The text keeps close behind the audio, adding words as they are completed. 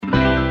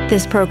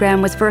This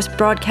program was first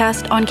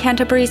broadcast on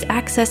Canterbury's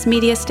access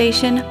media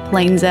station,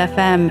 Plains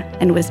FM,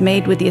 and was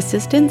made with the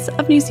assistance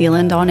of New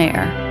Zealand On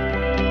Air.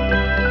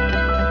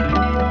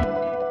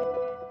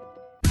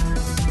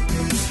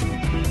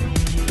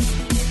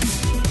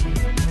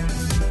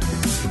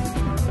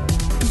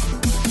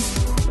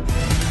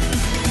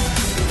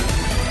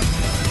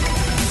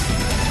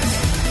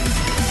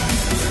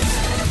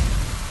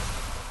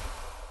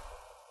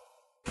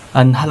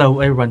 And hello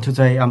everyone,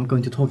 today I'm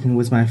going to talking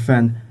with my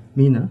friend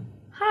Minal.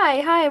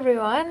 Hi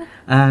everyone.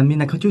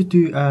 Minal, could you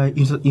do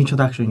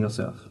introduction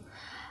yourself?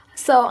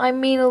 So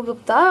I'm Minal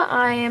Gupta.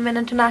 I am an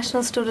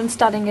international student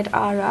studying at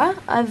ARA.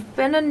 I've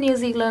been in New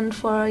Zealand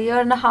for a year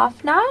and a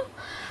half now.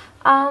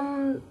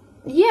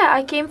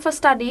 I came for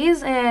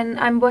studies and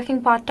I'm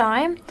working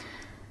part-time.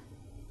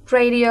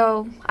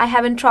 Radio, I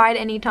haven't tried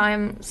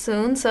anytime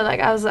soon, so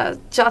I was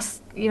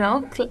just,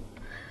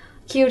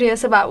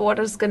 curious about what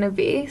it's going to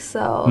be.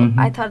 So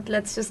I thought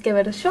let's just give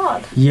it a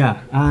shot.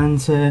 Yeah,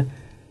 and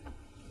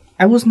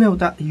I was know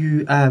that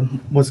you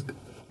was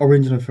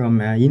originally from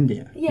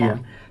India. Yeah.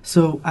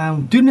 So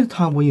during the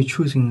time when you're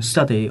choosing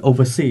study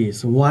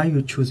overseas, why are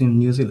you choosing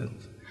New Zealand?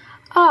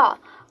 I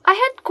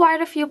had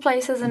quite a few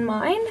places in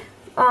mind.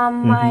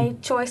 My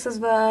choices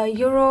were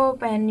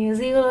Europe and New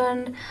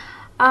Zealand.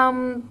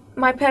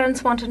 My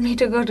parents wanted me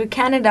to go to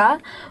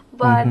Canada,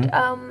 but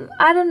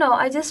I don't know.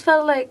 I just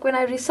felt like when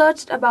I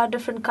researched about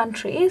different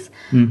countries,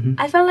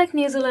 I felt like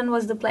New Zealand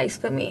was the place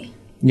for me.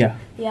 Yeah.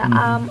 Yeah.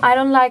 I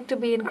don't like to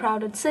be in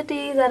crowded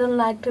cities. I don't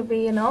like to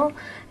be,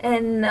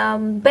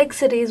 in big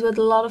cities with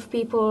a lot of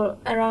people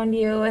around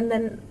you and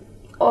then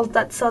all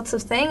that sorts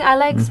of thing. I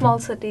like small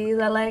cities.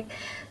 I like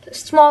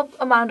small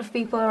amount of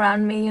people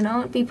around me,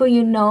 people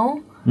you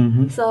know.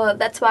 So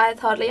that's why I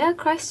thought,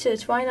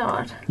 Christchurch, why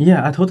not?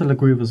 Yeah, I totally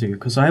agree with you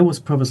because I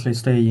was previously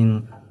staying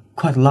in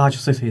quite large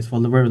cities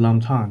for a very long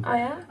time. Oh,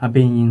 yeah? I've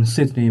been in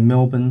Sydney,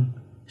 Melbourne,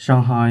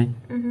 Shanghai,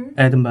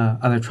 Edinburgh,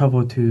 and I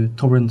traveled to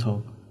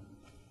Toronto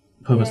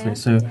previously.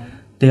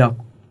 They are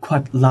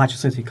quite large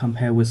city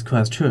compared with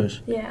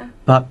Christchurch. Yeah.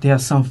 But there are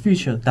some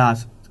features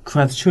that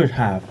Christchurch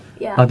have,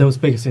 but those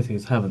big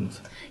cities haven't.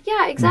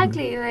 Yeah,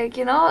 exactly.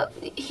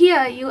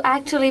 Here you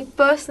actually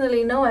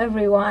personally know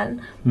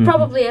everyone,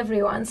 probably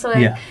everyone. So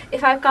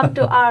if I've come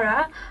to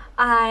ARA,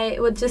 I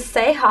would just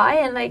say hi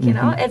and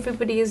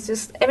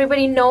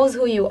everybody knows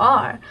who you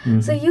are.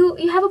 So you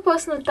have a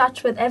personal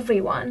touch with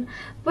everyone.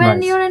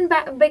 When you're in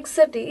big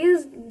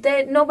cities,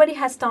 nobody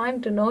has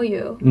time to know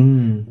you.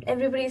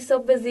 Everybody's so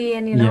busy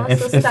and if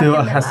so stuck in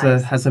their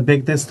lives. has a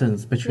big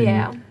distance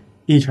between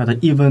each other,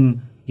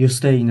 even you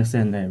stay in the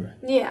same area.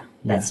 Yeah,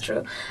 that's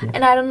true. Yeah.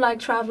 And I don't like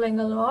traveling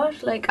a lot.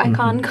 I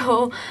can't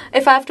go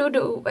if I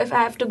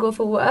have to go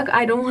for work,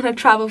 I don't want to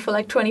travel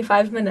for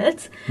 25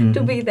 minutes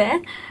to be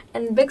there.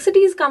 And big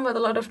cities come with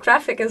a lot of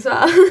traffic as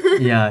well.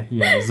 yeah,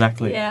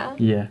 exactly.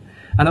 Yeah.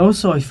 And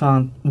also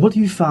what do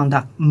you found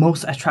that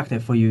most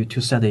attractive for you to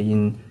study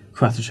in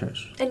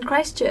Christchurch? In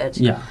Christchurch?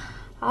 Yeah.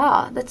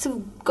 That's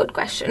a good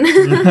question.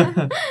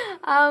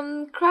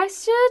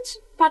 Christchurch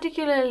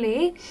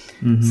particularly,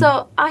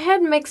 so I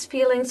had mixed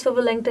feelings for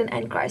Wellington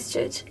and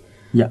Christchurch.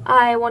 Yeah.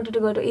 I wanted to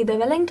go to either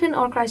Wellington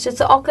or Christchurch.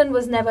 So Auckland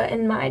was never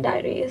in my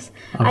diaries.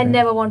 Okay. I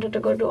never wanted to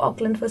go to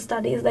Auckland for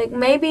studies.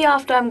 Maybe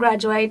after I'm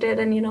graduated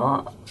and,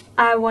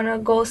 I want to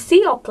go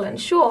see Auckland,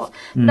 sure.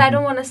 But I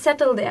don't want to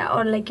settle there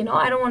or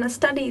I don't want to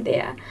study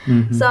there.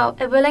 So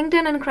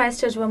Wellington and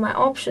Christchurch were my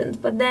options.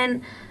 But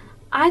then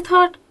I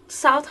thought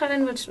South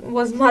Island, which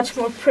was much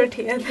more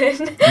prettier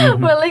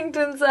than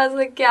Wellington, so I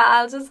was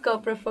I'll just go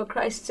prefer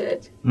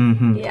Christchurch.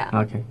 Yeah.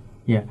 Okay.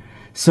 Yeah.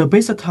 So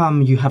based on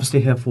time, you have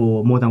stayed here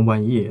for more than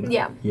 1 year.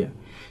 Yeah. Yeah.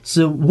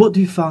 So what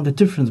do you find the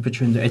difference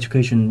between the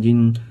education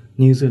in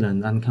New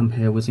Zealand and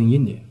compare with in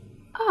India?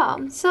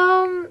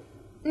 So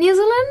New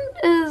Zealand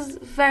is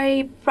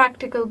very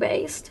practical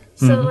based.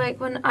 So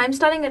when I'm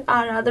studying at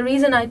ARA, the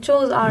reason I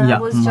chose ARA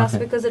was just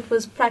because it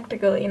was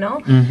practical,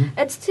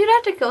 It's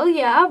theoretical,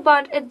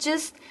 but it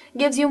just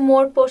gives you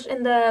more push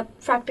in the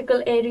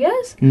practical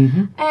areas.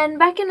 And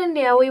back in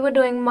India, we were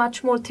doing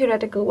much more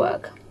theoretical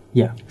work.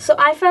 Yeah. So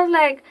I felt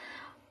like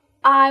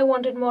I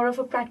wanted more of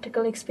a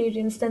practical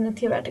experience than a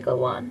theoretical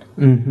one.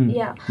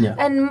 Yeah.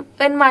 And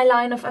in my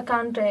line of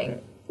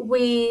accounting,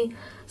 we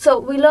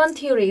learn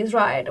theories,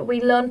 right?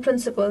 We learn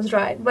principles,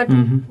 right? But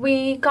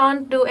we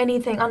can't do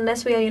anything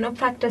unless we are,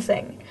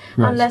 practicing,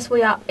 unless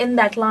we are in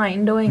that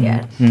line doing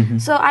it.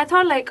 So I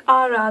thought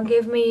ARA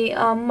gave me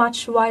a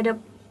much wider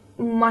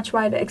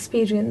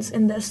experience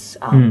in this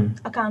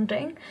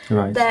accounting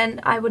than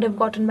I would have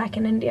gotten back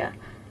in India.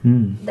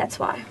 That's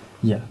why.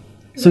 Yeah.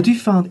 So do you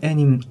find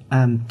any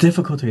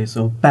difficulties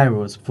or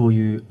barriers for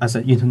you as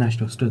an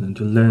international student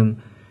to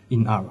learn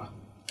in ARA?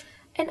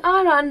 In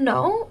ARA,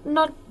 no,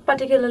 not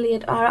particularly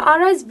at ARA.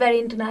 ARA is very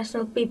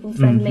international, people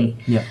friendly.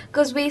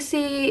 Because we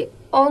see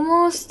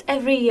almost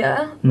every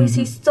year, we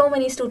see so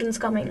many students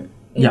coming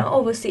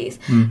overseas.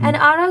 And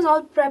ARA is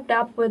all prepped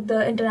up with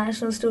the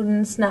international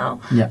students now.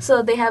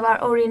 So they have our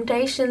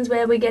orientations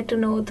where we get to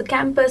know the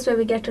campus, where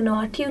we get to know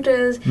our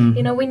tutors.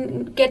 We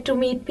get to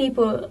meet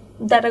people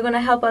that are going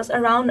to help us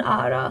around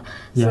ARA.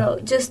 So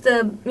just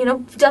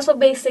for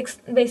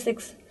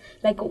basics.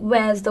 Like,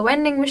 where's the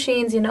vending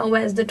machines,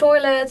 where's the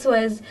toilets,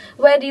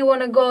 where do you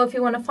want to go if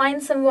you want to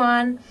find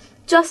someone,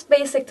 just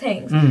basic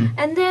things.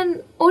 And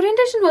then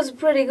orientation was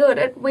pretty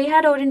good. We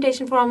had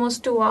orientation for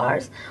almost 2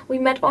 hours. We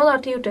met all our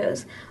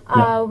tutors.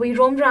 We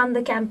roamed around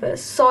the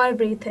campus, saw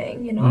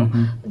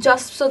everything,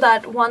 just so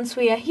that once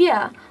we are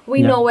here,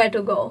 we know where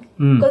to go.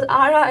 Because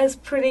ARA is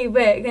pretty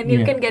big and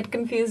you can get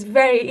confused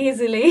very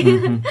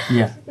easily.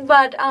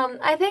 But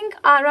I think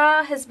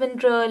ARA has been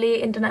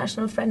really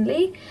international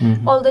friendly.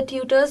 All the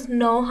tutors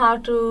know how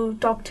to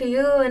talk to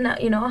you, and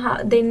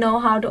they know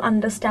how to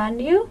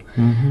understand you.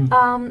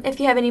 If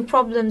you have any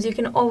problems, you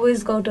can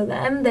always go to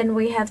them. Then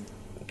we have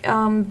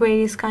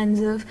various kinds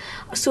of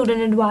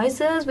student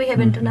advisors. We have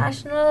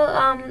international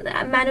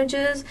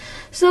managers.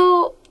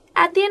 So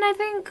at the end, I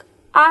think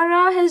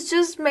ARA has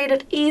just made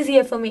it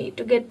easier for me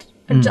to get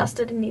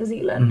adjusted in New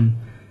Zealand.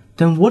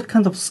 Then what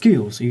kind of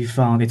skills you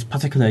found it's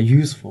particularly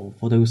useful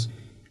for those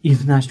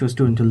international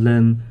students to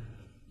learn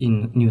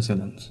in New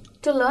Zealand?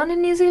 To learn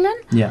in New Zealand?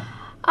 Yeah.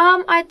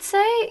 I'd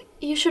say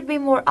you should be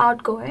more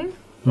outgoing.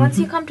 Once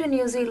you come to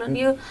New Zealand,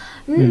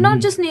 not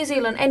just New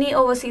Zealand, any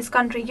overseas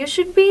country, you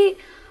should be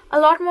a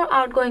lot more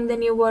outgoing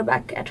than you were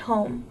back at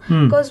home.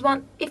 Because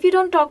if you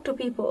don't talk to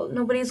people,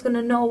 nobody's going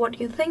to know what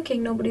you're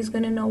thinking, nobody's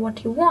going to know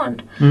what you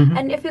want.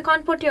 And if you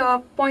can't put your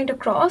point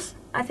across,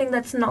 I think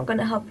that's not going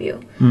to help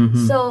you.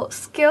 So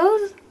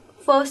skills,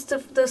 first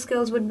of the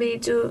skills would be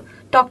to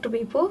talk to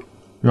people.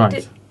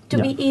 Right. To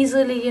be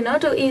easily,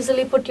 to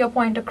easily put your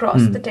point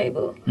across the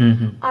table.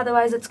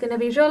 Otherwise, it's going to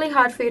be really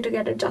hard for you to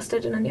get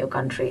adjusted in a new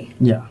country.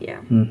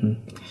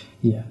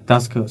 Yeah,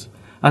 that's good.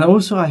 And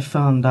also, I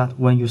found that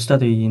when you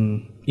study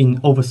in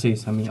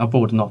overseas, I mean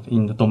abroad, not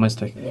in the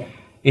domestic,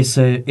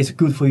 it's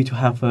good for you to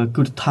have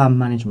good time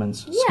management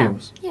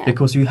skills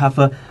because you have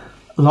a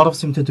lot of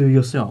things to do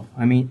yourself.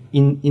 I mean,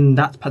 in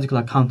that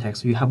particular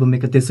context, you have to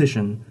make a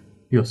decision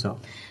yourself.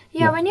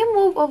 When you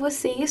move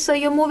overseas, so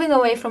you're moving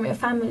away from your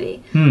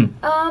family.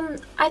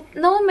 I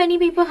know many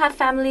people have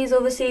families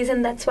overseas,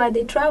 and that's why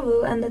they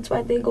travel, and that's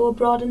why they go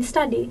abroad and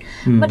study.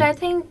 But I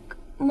think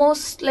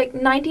most, like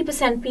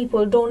 90%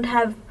 people don't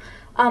have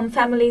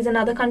families in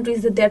other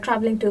countries that they're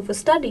traveling to for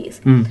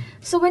studies.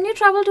 So when you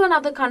travel to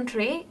another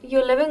country,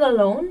 you're living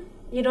alone.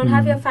 You don't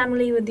have your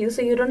family with you,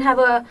 so you don't have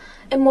a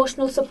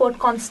emotional support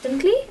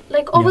constantly.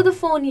 Like over the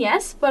phone,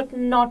 yes, but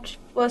not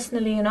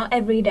personally,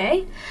 every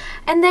day.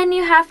 And then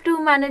you have to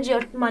manage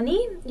your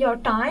money, your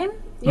time.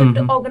 You have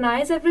to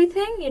organize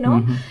everything,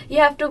 You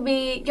have to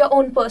be your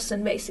own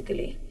person,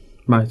 basically.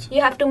 Right.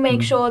 You have to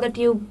make sure that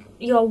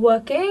you're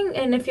working,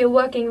 and if you're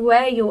working,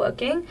 where you're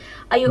working,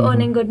 are you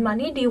earning good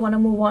money? Do you want to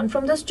move on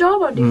from this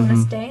job, or do you want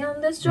to stay on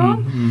this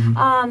job?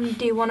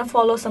 Do you want to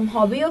follow some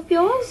hobby of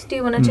yours? Do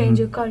you want to change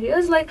your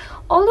careers? Like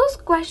all those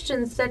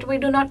questions that we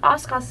do not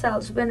ask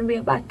ourselves when we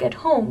are back at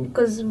home,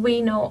 because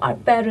we know our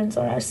parents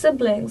or our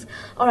siblings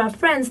or our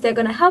friends, they're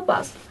going to help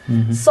us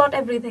sort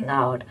everything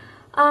out.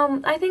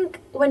 I think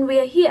when we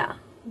are here,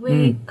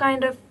 we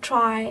kind of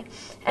try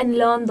and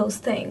learn those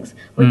things.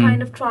 We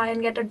kind of try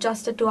and get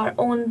adjusted to our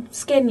own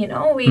skin,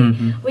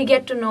 We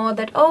get to know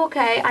that,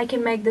 okay, I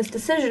can make this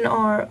decision,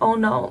 or, oh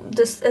no,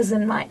 this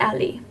isn't my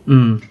alley.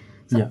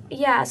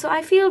 So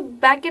I feel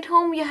back at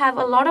home, you have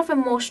a lot of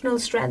emotional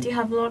strength. You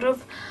have a lot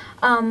of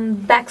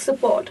back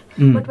support.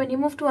 But when you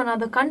move to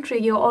another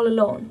country, you're all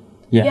alone.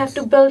 You have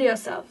to build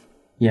yourself.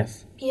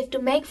 Yes. You have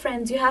to make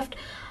friends.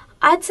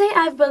 I'd say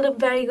I've built a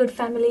very good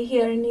family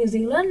here in New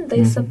Zealand.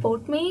 They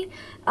support me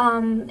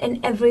in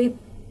every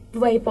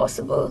way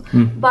possible.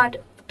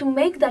 But to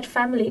make that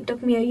family, it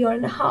took me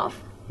 1.5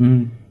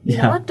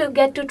 years. To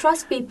get to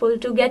trust people,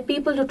 to get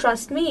people to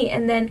trust me,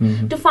 and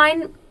then to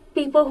find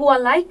people who are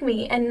like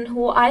me and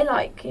who I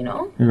like,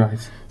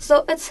 Right.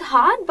 So it's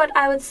hard, but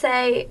I would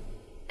say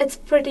it's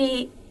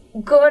pretty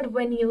good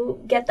when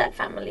you get that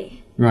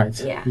family. Right.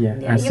 Yeah.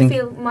 You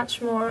feel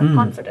much more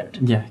confident.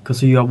 Yeah,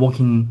 because you are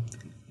working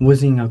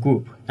within a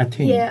group, a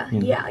team.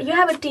 You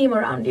have a team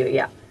around you.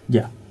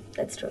 Yeah,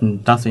 that's true.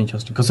 That's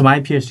interesting, because my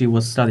PhD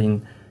was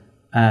studying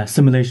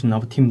simulation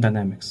of team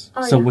dynamics.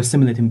 We're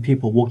simulating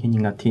people working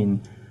in a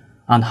team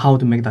and how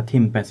to make that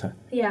team better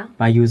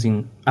by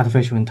using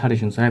artificial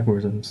intelligence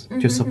algorithms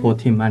to support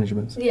team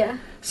management.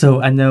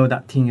 So I know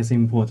that team is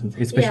important,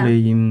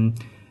 especially in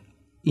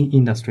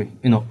industry,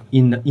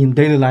 in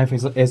daily life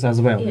is as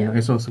well.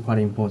 It's also quite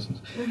important.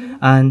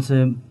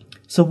 And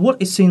so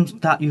what it seems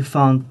that you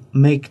found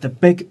make the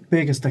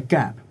biggest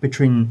gap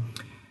between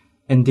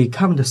in the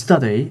current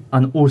study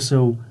and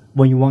also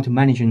when you want to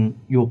manage in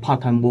your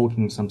part-time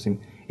working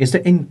something Is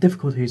there any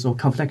difficulties or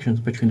conflicts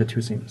between the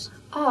two themes?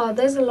 Oh,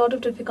 there's a lot of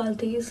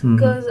difficulties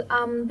because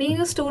being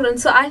a student,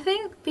 so I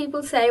think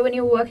people say when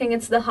you're working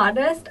it's the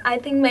hardest. I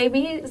think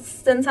maybe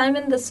since I'm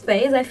in this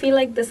phase, I feel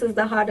like this is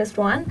the hardest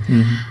one.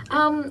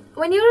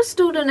 When you're a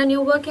student and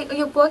you're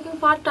working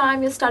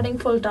part-time, you're studying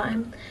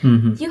full-time,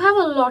 you have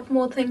a lot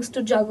more things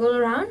to juggle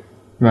around.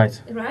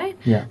 Right?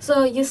 Yeah.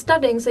 So you're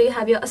studying, so you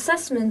have your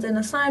assessments and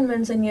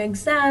assignments and your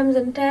exams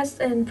and tests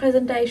and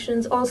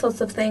presentations, all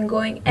sorts of things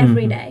going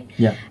every day.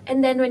 Yeah.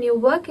 And then when you're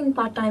working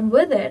part-time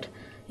with it,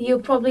 you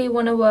probably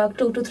want to work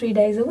 2 to 3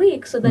 days a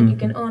week so that you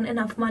can earn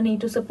enough money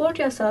to support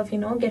yourself,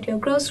 get your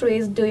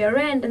groceries, do your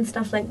rent and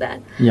stuff like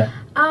that. Yeah.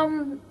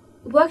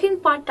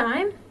 Working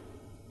part-time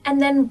and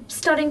then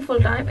studying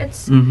full-time,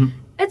 it's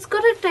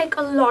going to take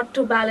a lot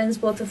to balance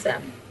both of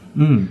them.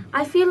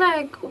 I feel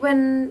like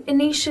when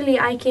initially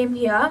I came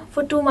here,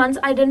 for 2 months,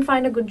 I didn't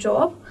find a good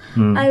job.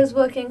 I was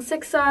working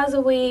 6 hours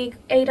a week,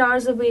 8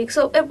 hours a week.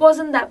 So it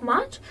wasn't that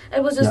much.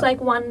 It was just like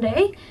one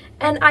day.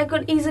 And I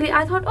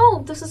thought,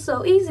 oh, this is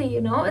so easy,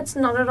 It's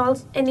not at all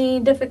any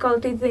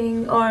difficulty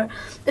thing or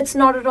it's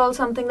not at all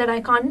something that I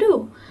can't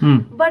do.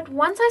 But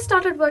once I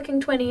started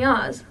working 20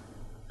 hours,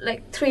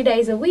 like 3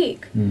 days a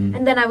week,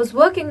 and then I was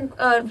working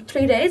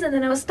 3 days, and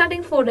then I was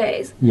studying 4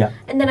 days,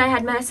 and then I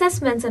had my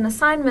assessments and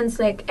assignments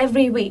like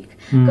every week,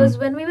 because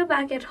when we were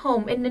back at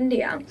home in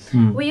India,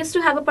 we used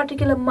to have a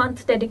particular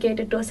month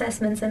dedicated to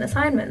assessments and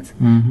assignments,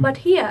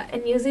 but here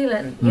in New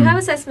Zealand you have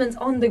assessments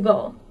on the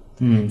go.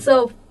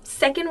 So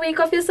second week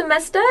of your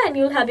semester and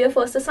you'll have your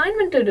first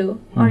assignment to do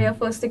or your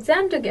first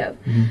exam to give.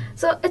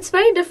 So it's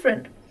very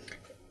different.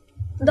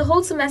 The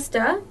whole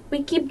semester,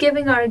 we keep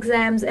giving our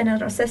exams and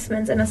our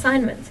assessments and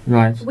assignments.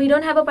 Right. We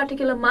don't have a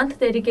particular month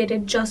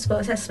dedicated just for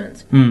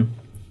assessments.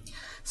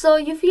 So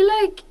you feel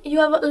like you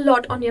have a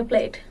lot on your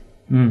plate.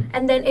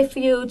 And then if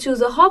you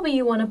choose a hobby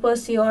you want to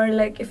pursue, or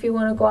like if you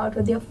want to go out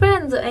with your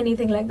friends or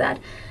anything like that,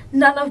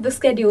 none of the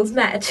schedules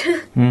match.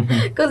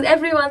 Because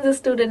everyone's a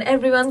student,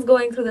 everyone's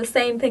going through the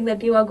same thing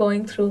that you are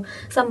going through.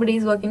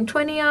 Somebody's working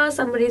 20 hours,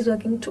 somebody's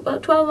working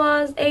 12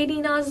 hours,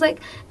 18 hours.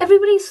 Like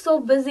everybody's so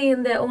busy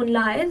in their own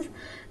lives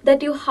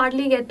that you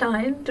hardly get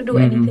time to do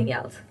anything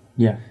else.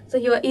 Yeah. So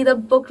you're either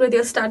booked with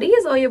your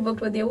studies or you're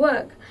booked with your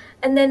work.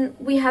 And then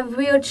we have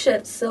weird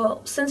shifts.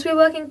 So since we're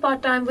working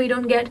part-time, we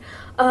don't get,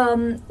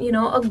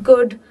 a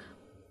good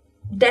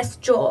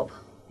desk job.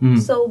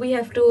 So we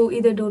have to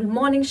either do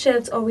morning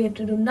shifts or we have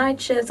to do night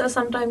shifts, or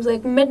sometimes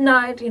like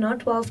midnight,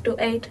 12 to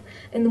 8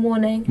 in the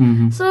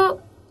morning.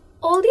 So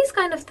all these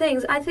kind of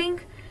things, I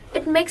think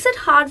it makes it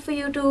hard for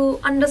you to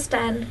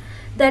understand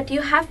that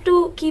you have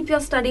to keep your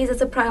studies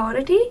as a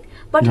priority,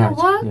 but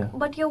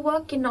your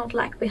work cannot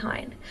lag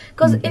behind.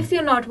 Because if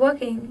you're not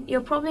working,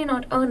 you're probably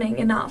not earning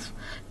enough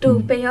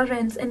to pay your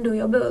rents and do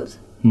your bills.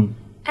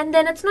 And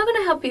then it's not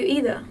going to help you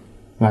either.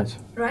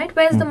 Right?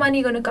 Where's the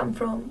money going to come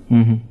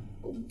from?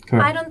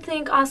 I don't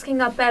think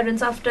asking our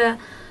parents after,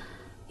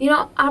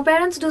 our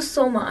parents do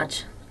so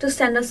much to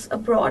send us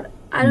abroad.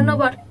 I don't know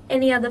about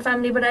any other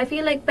family, but I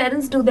feel like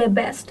parents do their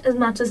best as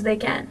much as they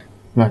can.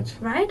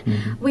 Right?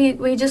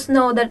 We just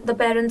know that the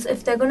parents,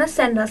 if they're going to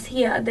send us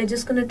here, they're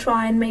just going to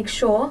try and make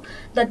sure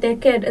that their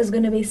kid is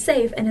going to be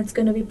safe and it's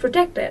going to be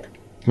protected.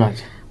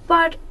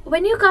 But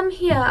when you come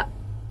here,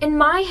 in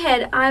my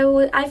head,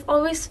 I've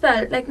always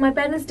felt like my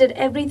parents did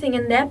everything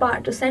in their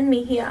part to send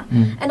me here,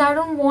 and I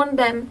don't want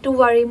them to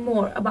worry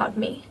more about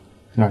me.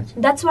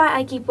 That's why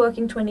I keep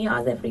working 20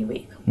 hours every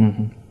week.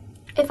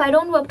 If I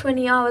don't work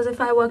 20 hours, if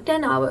I work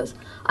 10 hours,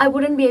 I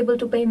wouldn't be able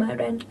to pay my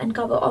rent and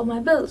cover all my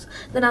bills.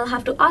 Then I'll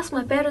have to ask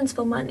my parents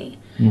for money.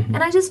 And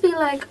I just feel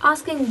like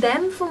asking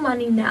them for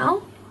money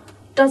now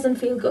doesn't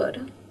feel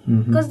good.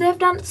 Because they've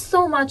done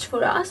so much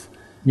for us.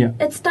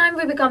 It's time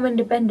we become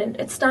independent.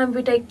 It's time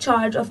we take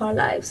charge of our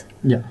lives.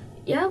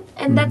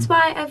 And that's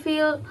why I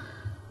feel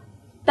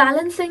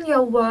balancing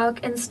your work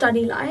and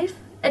study life,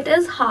 it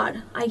is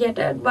hard, I get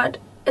it, but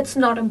it's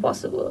not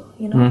impossible,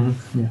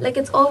 Like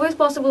it's always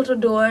possible to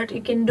do it.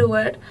 You can do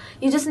it.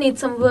 You just need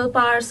some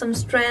willpower, some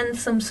strength,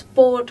 some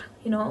support,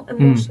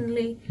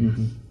 emotionally,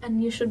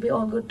 and you should be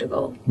all good to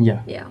go.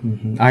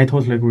 I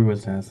totally agree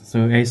with that.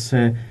 So it's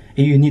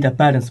you need a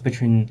balance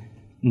between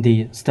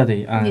the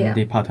study and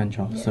the part-time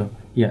job. So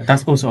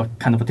that's also a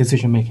kind of a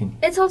decision making.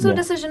 It's also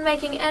decision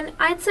making, and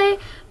I'd say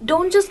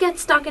don't just get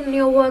stuck in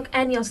your work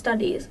and your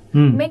studies.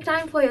 Make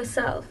time for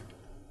yourself.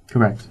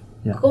 Correct.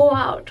 Go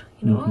out,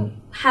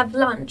 have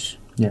lunch,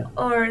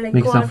 or like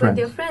make go out friends. with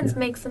your friends,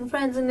 make some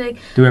friends, and like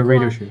do a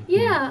radio show.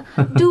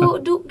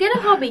 do get a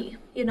hobby.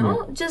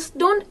 Just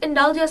don't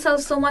indulge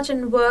yourself so much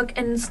in work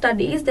and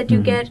studies that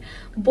you get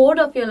bored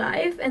of your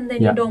life and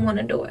then you don't want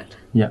to do it.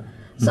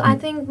 So I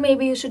think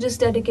maybe you should just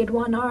dedicate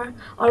 1 hour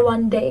or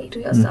 1 day to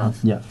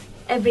yourself.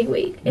 Every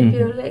week. If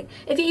you're like,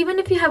 if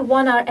you have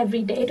 1 hour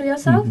every day to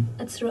yourself,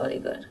 it's really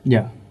good.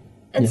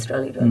 It's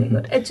really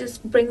good. It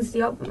just brings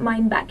your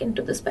mind back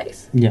into the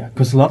space.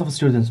 Because a lot of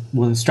students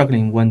were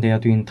struggling when they are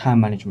doing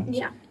time management.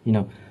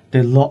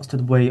 They lost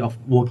the way of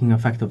working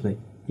effectively.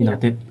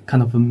 they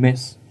kind of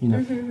miss, a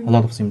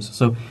lot of themes.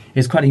 So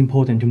it's quite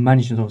important to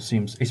manage those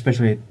themes,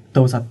 especially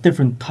those are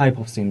different type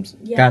of themes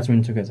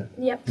gathering together.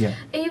 Yeah.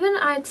 Even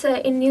I'd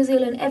say in New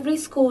Zealand, every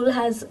school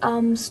has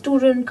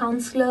student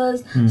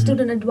counselors,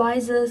 student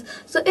advisors.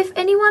 So if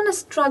anyone is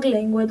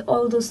struggling with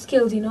all those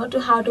skills, to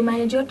how to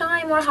manage your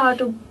time or how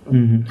to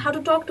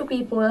talk to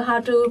people, how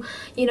to,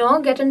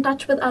 get in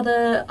touch with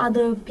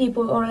other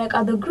people or like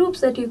other groups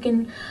that you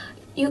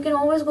can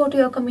always go to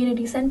your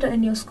community center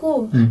in your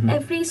school.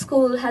 Every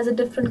school has a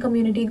different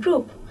community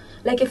group.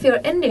 Like if you're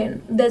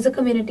Indian, there's a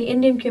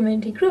Indian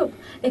community group.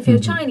 If you're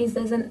Chinese,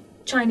 there's a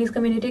Chinese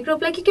community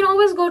group. Like you can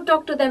always go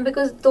talk to them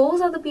because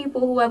those are the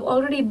people who have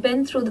already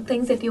been through the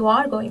things that you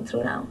are going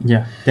through now.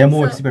 Yeah, they're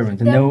more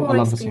experienced. They know a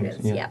lot of things.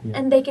 Yeah.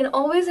 And they can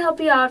always help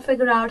you out,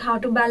 figure out how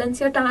to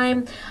balance your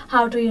time,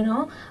 how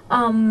to,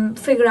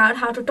 figure out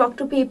how to talk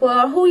to people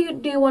or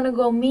do you want to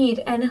go meet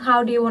and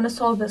how do you want to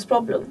solve this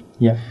problem.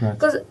 Yeah, right.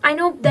 Because I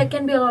know there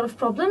can be a lot of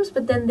problems,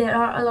 but then there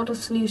are a lot of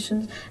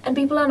solutions and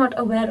people are not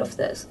aware of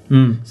this.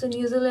 So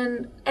New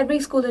Zealand, every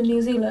school in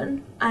New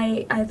Zealand,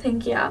 I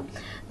think,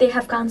 they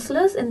have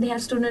counselors and they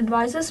have student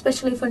advisors,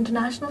 especially for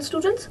international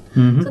students.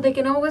 So they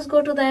can always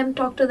go to them,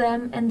 talk to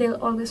them, and they'll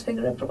always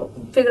figure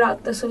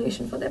out the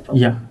solution for their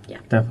problem. Yeah,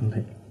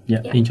 definitely.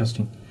 Yeah,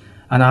 interesting.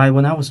 And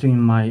when I was doing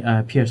my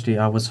PhD,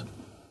 I was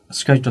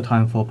scheduled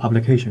time for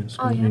publications,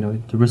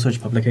 the research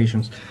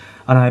publications.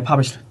 And I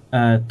published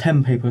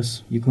 10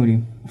 papers,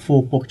 including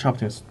 4 book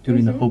chapters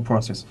during the whole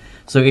process.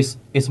 So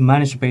it's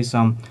managed based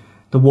on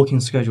the working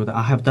schedule that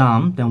I have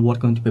done, then what's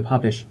going to be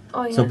published.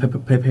 So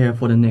prepare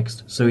for the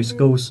next. So it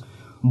goes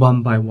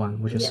one by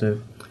one, which is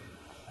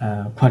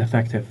quite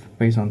effective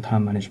based on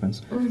time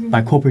management.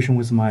 By cooperation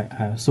with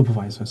my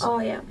supervisors.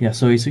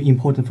 So it's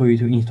important for you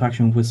to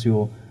interaction with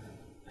your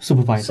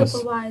supervisors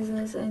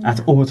and at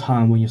all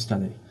time when you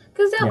study.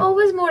 Because they're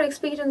always more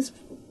experienced,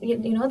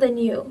 than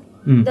you.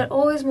 They're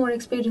always more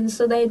experienced,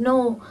 so they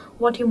know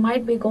what you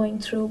might be going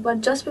through.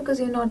 But just because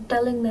you're not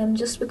telling them,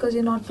 just because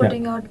you're not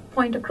putting your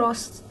point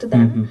across to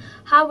them,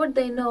 how would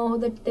they know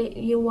that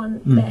you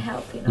want their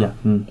help?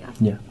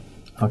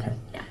 Okay.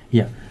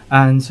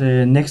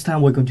 And next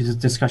time we're going to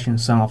discuss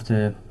some of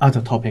the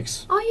other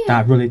topics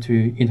that relate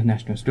to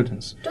international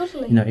students.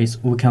 Totally.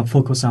 We can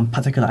focus on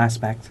particular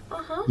aspect.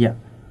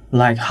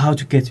 Like how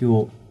to get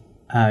your,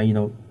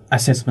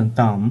 assessment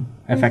done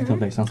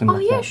effectively, something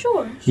like that.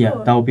 Sure.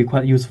 That would be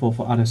quite useful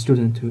for other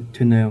students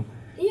to know.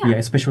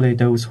 Especially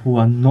those who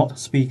are not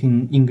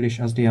speaking English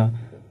as their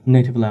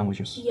native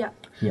languages.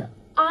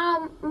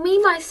 Me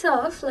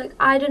myself, like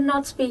I did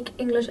not speak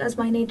English as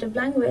my native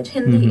language.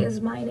 Hindi is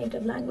my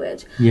native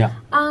language.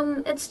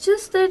 It's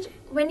just that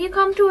when you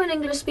come to an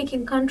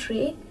English-speaking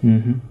country,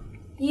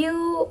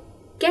 you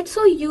get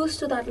so used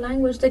to that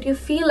language that you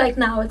feel like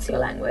now it's your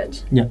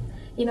language.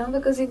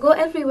 Because you go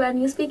everywhere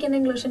and you speak in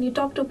English and you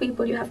talk to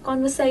people, you have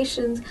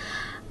conversations.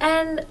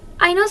 And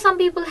I know some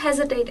people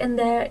hesitate in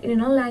their,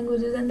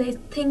 languages and they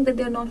think that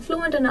they're not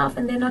fluent enough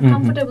and they're not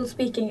comfortable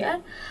speaking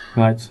it.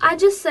 Right. I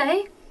just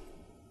say,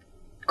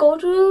 go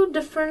to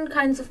different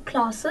kinds of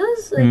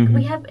classes. Like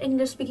we have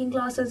English-speaking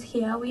classes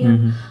here. We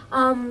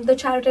have the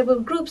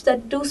charitable groups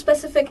that do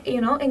specific,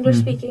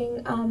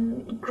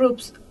 English-speaking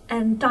groups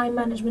and time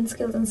management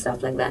skills and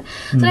stuff like that.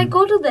 So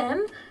go to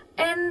them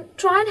and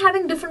try and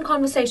having different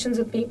conversations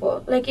with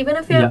people. Like even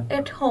if you're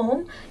at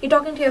home, you're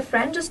talking to your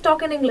friend, just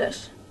talk in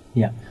English.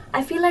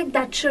 I feel like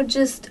that should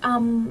just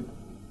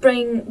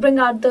bring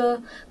out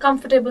the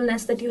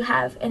comfortableness that you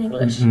have in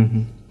English.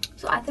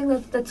 So I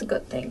think that's a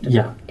good thing to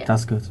do.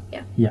 That's good.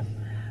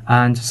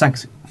 And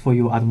thanks for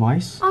your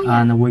advice.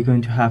 And we're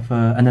going to have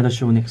another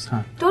show next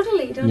time.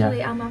 Totally.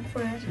 I'm up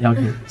for it.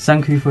 Okay.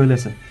 Thank you for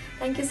listening.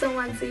 Thank you so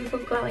much, Z, for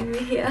calling me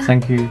here.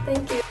 Thank you.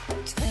 Thank you.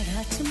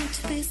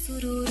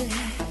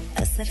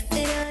 असर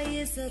तेरा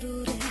ये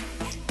जरूर है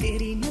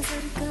तेरी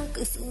नजर का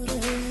कसूर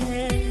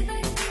है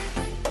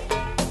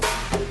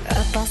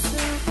पास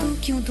तू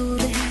क्यों दूर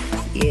है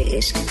ये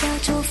इश्क का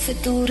जो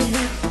फितूर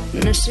है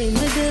नशे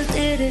में दिल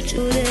तेरे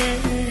चूर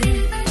है